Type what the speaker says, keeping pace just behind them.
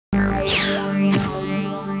I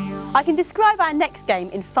can describe our next game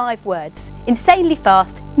in 5 words. Insanely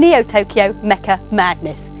fast, Neo Tokyo Mecha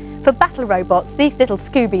Madness. For battle robots, these little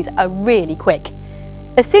Scoobies are really quick.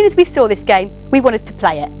 As soon as we saw this game, we wanted to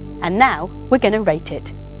play it. And now, we're going to rate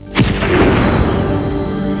it.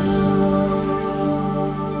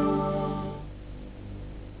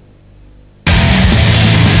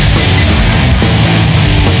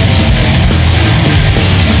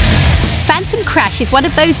 Crash is one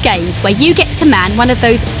of those games where you get to man one of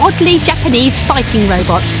those oddly Japanese fighting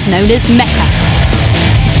robots known as mecha.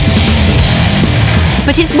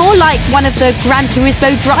 But it's more like one of the Gran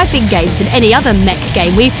Turismo driving games than any other mech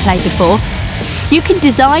game we've played before. You can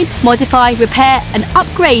design, modify, repair and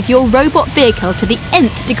upgrade your robot vehicle to the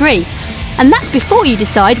nth degree. And that's before you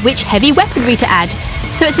decide which heavy weaponry to add.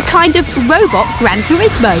 So it's a kind of robot Gran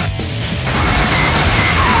Turismo.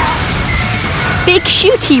 Big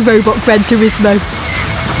shooty robot Gran Turismo.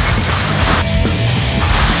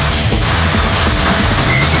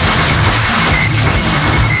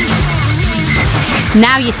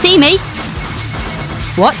 Now you see me.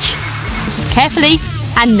 Watch. Carefully.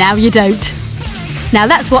 And now you don't. Now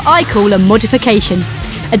that's what I call a modification.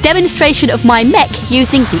 A demonstration of my mech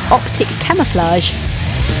using the optic camouflage.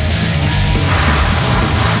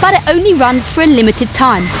 But it only runs for a limited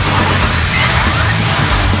time.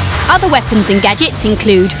 Other weapons and gadgets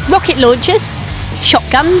include rocket launchers,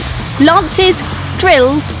 shotguns, lances,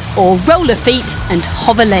 drills, or roller feet and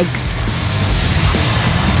hover legs.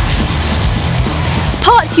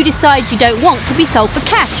 Parts you decide you don't want can be sold for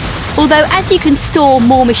cash, although as you can store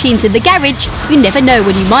more machines in the garage, you never know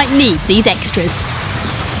when you might need these extras.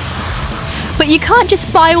 But you can't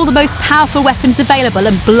just buy all the most powerful weapons available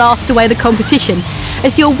and blast away the competition,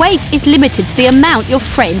 as your weight is limited to the amount your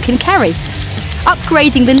frame can carry.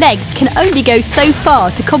 Upgrading the legs can only go so far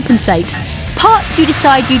to compensate. Parts you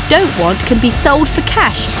decide you don't want can be sold for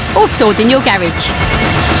cash or stored in your garage.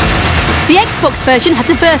 The Xbox version has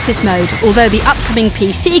a versus mode, although the upcoming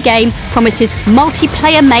PC game promises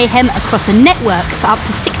multiplayer mayhem across a network for up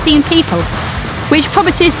to 16 people, which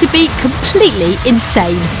promises to be completely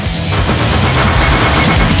insane.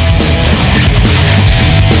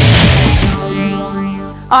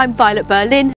 I'm Violet Berlin.